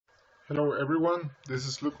Hello everyone, this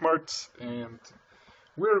is Luke Martz and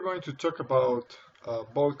we are going to talk about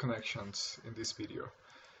bolt connections in this video.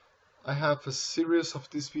 I have a series of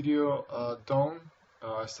this video done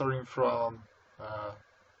starting from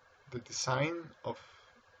the design of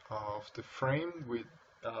the frame with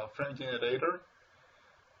frame generator,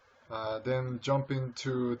 then jumping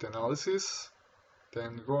to the analysis,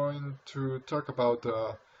 then going to talk about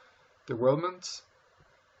the weldments.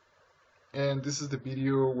 And this is the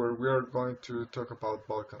video where we are going to talk about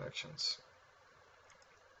bolt connections.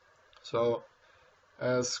 So,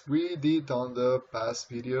 as we did on the past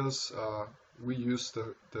videos, we used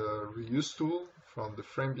the reuse tool from the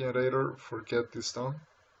frame generator for get this done.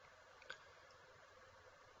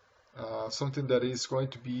 Something that is going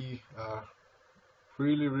to be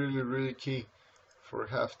really key for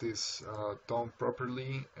have this done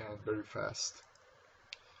properly and very fast.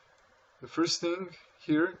 The first thing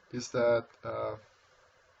here is that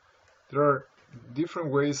there are different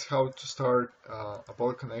ways how to start a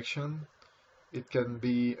bolt connection. It can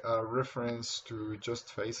be a reference to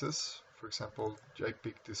just faces. For example, I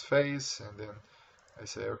pick this face and then I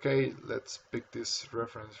say, okay, let's pick this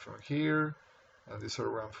reference from here and this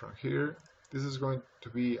other one from here. This is going to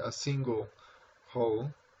be a single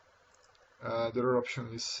hole. The other option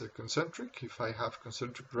is concentric. If I have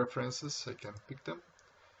concentric references, I can pick them.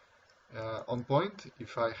 On point,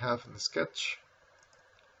 if I have in the sketch,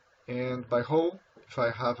 and by hole, if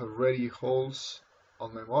I have already holes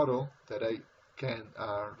on my model that I can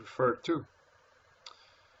refer to.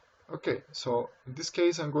 Okay, so in this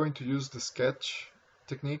case I'm going to use the sketch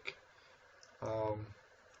technique.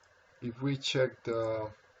 If we check the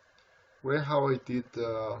way how I did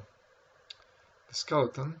the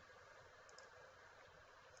skeleton,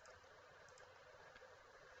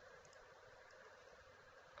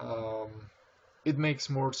 it makes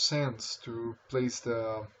more sense to place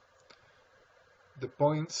the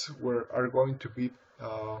points where are going to be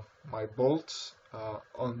my bolts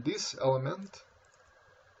on this element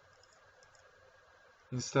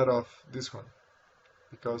instead of this one,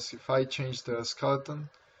 because if I change the skeleton,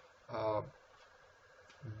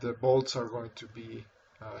 the bolts are going to be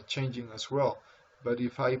changing as well. But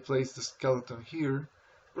if I place the skeleton here,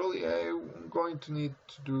 probably I'm going to need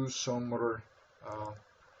to do some other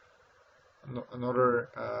another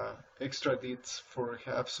extra bits for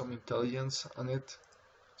have some intelligence on it.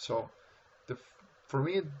 So for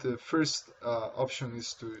me the first option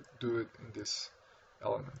is to do it in this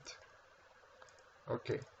element.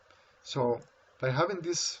 Okay, so by having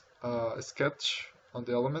this sketch on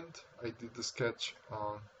the element, I did the sketch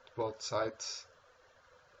on both sides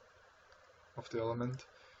of the element.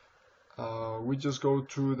 We just go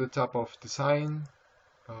to the tab of design,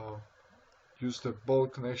 use the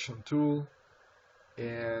bolt connection tool,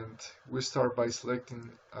 and we start by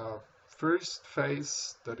selecting first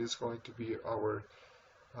face that is going to be our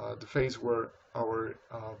the face where our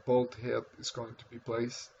bolt head is going to be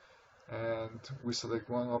placed, and we select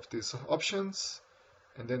one of these options,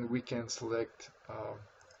 and then we can select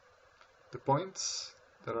the points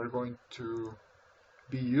that are going to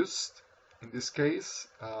be used in this case.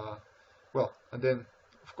 And then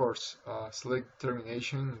of course select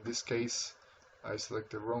termination. In this case I select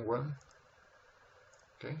the wrong one.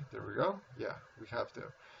 Okay, there we go. Yeah, we have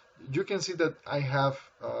there. You can see that I have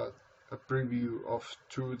a preview of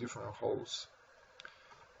two different holes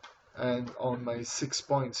and on my 6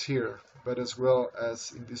 points here, but as well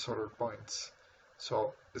as in these other points.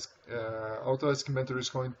 So Autodesk Inventor is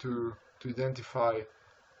going to identify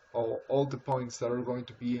all the points that are going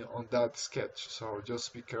to be on that sketch. So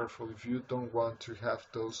just be careful if you don't want to have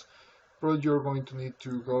those. Probably you're going to need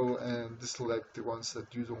to go and deselect the ones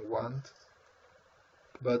that you don't want.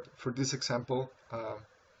 But for this example,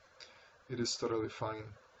 it is totally fine.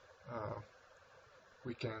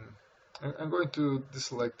 I'm going to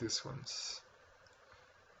deselect these ones.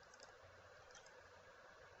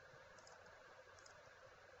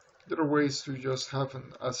 There are ways to just have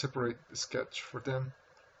a separate sketch for them,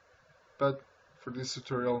 but for this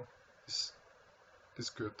tutorial is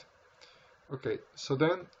good. Okay, so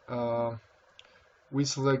then we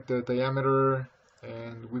select the diameter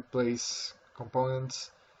and we place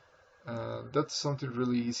components. That's something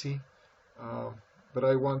really easy, but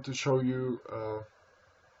I want to show you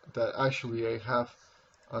that actually I have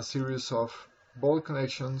a series of bolt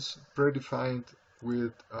connections predefined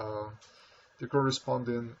with the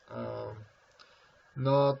corresponding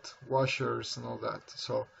nut, washers and all that.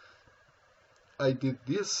 So I did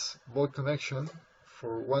this bolt connection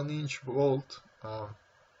for 1-inch bolt.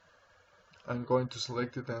 I'm going to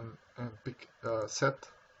select it and pick set,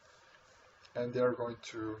 and they are going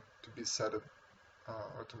to be set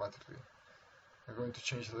automatically. I'm going to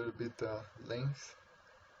change a little bit the length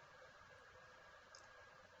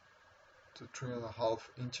to 3.5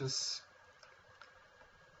 inches.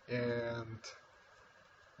 And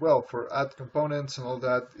well, for add components and all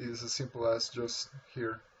that is as simple as just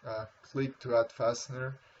here, click to add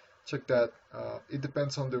fastener. Check that it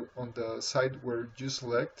depends on the side where you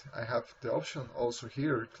select. I have the option also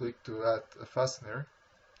here, click to add a fastener.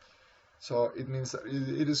 So it means that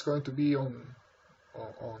it is going to be on,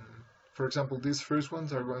 for example, these first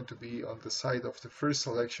ones are going to be on the side of the first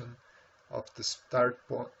selection of the start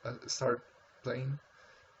plane,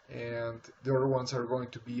 and the other ones are going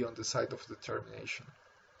to be on the side of the termination.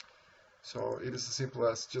 So it is as simple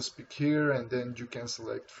as just pick here, and then you can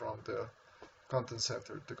select from the content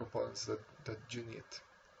center the components that you need.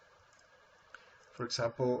 For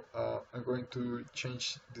example, I'm going to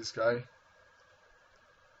change this guy.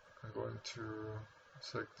 I'm going to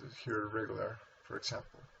select here regular, for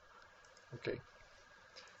example. Okay,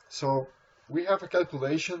 so we have a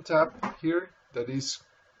calculation tab here that is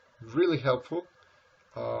really helpful.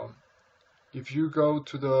 If you go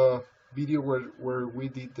to the video where we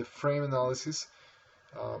did the frame analysis,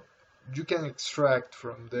 you can extract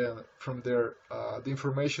from there the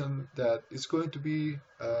information that is going to be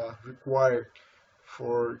required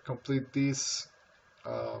for complete this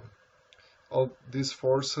all these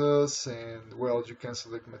forces, and well, you can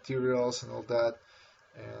select materials and all that,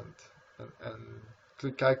 and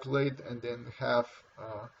click calculate, and then have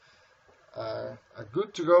a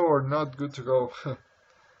good to go or not good to go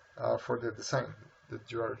for the design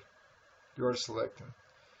that you are selecting.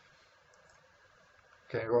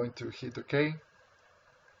 Okay, I'm going to hit OK.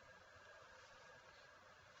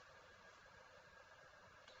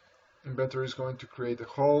 Inventor is going to create the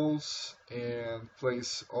holes and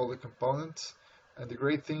place all the components. And the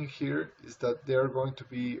great thing here is that they are going to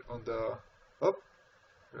be on the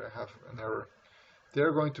I have an error. They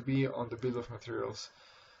are going to be on the bill of materials.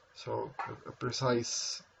 So a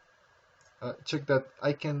precise check that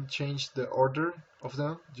I can change the order of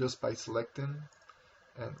them just by selecting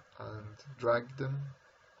and drag them.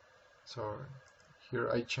 So here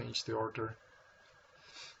I change the order,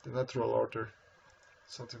 the natural order,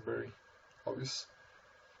 something very obvious.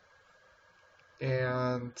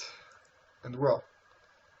 And well,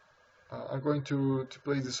 I'm going to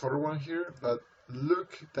place this other one here, but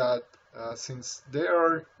look that since we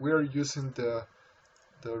are using the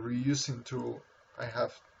reusing tool, I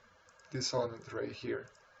have this element right here.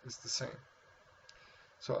 It's the same.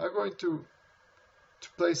 So I'm going to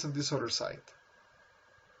place on this other side.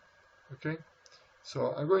 Okay,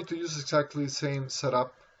 so I'm going to use exactly the same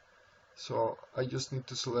setup. So I just need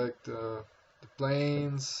to select the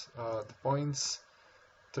planes, the points,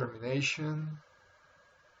 termination. In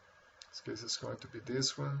this case, it's going to be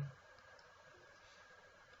this one.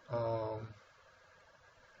 Hold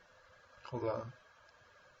on.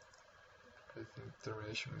 I think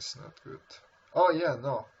termination is not good. Oh yeah,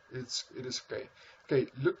 no, it is okay.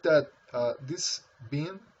 Okay, look that this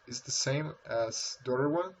beam is the same as the other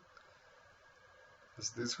one, as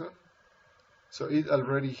this one. So it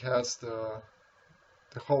already has the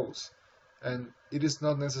holes, and it is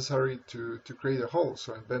not necessary to create a hole.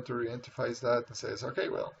 So Inventor identifies that and says, okay,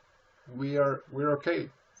 well, we're okay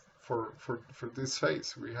for this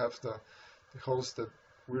phase. We have the holes that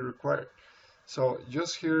we require. So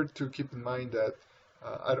just here to keep in mind that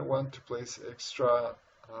I don't want to place extra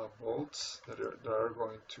bolts that are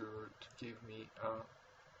going to give me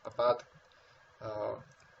a bad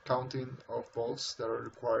counting of bolts that are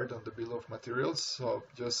required on the bill of materials. So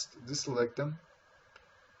just deselect them,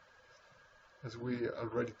 as we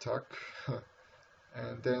already talked,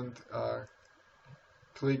 and then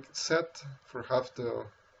click set for have the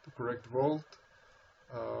correct bolt.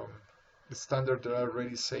 The standard that I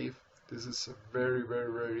already saved. This is a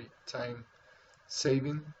very time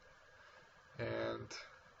saving, and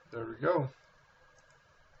there we go.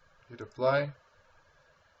 Hit apply.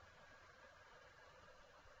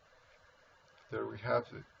 There we have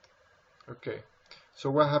it. Okay, so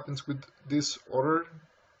what happens with this other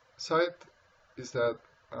side is that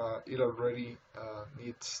it already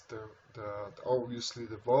needs the obviously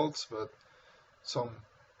the bolts, but some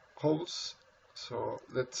holes. So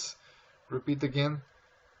let's repeat again.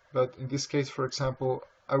 But in this case, for example,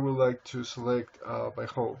 I would like to select by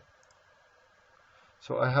hole.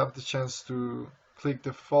 So I have the chance to click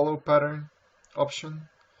the follow pattern option.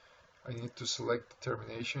 I need to select the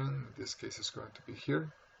termination. In this case, it's going to be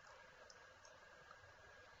here.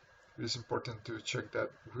 It is important to check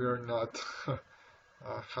that we are not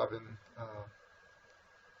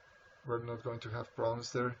we're not going to have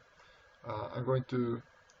problems there. I'm going to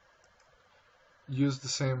use the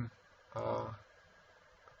same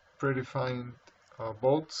predefined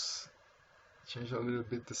bolts, change a little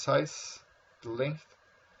bit the size, the length.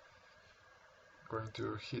 Going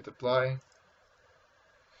to hit apply.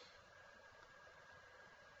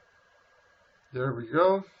 There we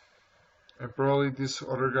go. And probably this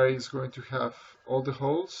other guy is going to have all the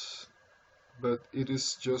holes, but it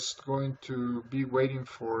is just going to be waiting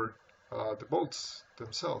for the bolts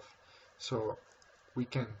themselves. So we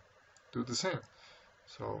can do the same.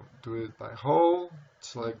 So do it by hole,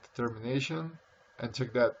 select termination, and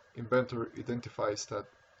check that Inventor identifies that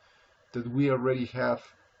we already have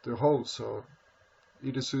the hole. So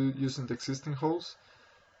it is using the existing holes,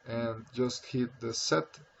 and just hit the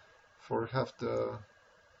set for have the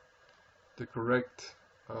correct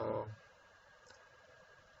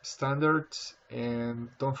standards, and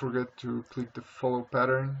don't forget to click the follow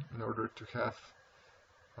pattern in order to have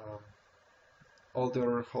all the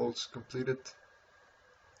other holes completed.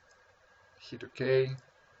 Hit OK, and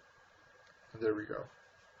there we go.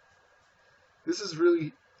 This is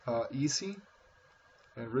really easy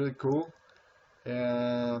and really cool,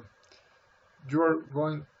 and you are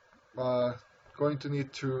going to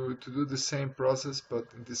need to do the same process, but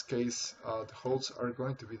in this case the holes are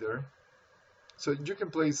going to be there. So you can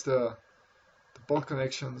place the bolt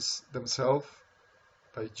connections themselves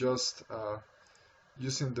by just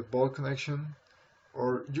using the bolt connection,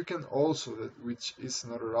 or you can also, which is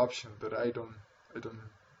another option, but I don't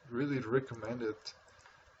really recommend it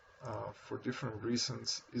for different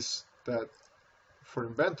reasons, is that for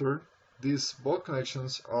Inventor these bolt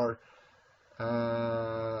connections are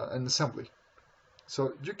an assembly.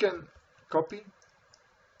 So you can copy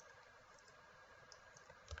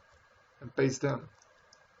and paste them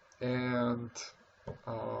and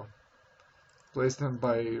place them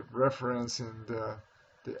by referencing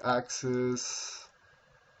the axis,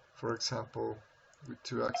 for example, with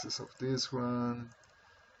 2 axes of this one,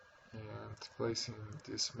 and placing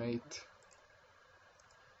this mate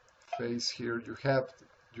face here. You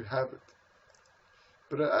have it.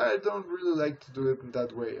 But I don't really like to do it in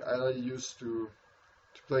that way. I used to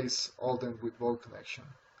place all them with bolt connection.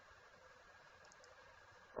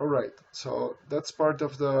 Alright, so that's part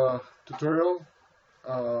of the tutorial.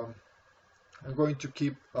 I'm going to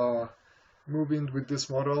keep moving with this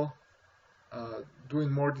model,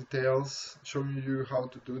 doing more details, showing you how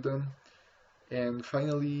to do them, and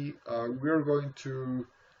finally we are going to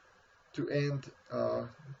end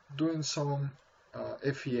doing some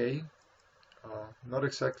FEA, not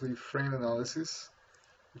exactly frame analysis,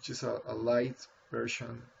 which is a light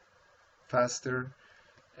version, faster,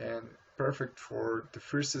 and perfect for the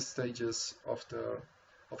first stages of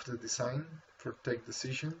the design, for take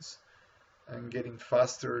decisions and getting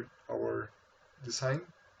faster our design.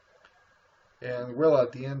 And well,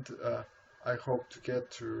 at the end I hope to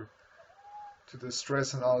get to the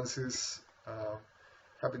stress analysis,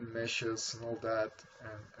 having meshes and all that,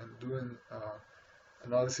 and doing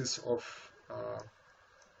analysis of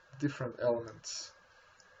different elements.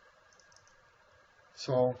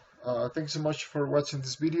 So thank you so much for watching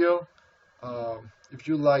this video. If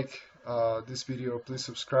you like this video, please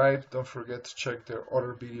subscribe. Don't forget to check the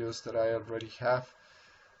other videos that I already have.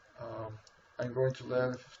 I'm going to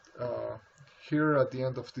leave here at the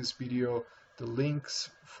end of this video the links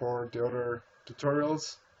for the other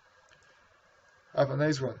tutorials. Have a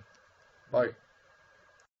nice one. Bye.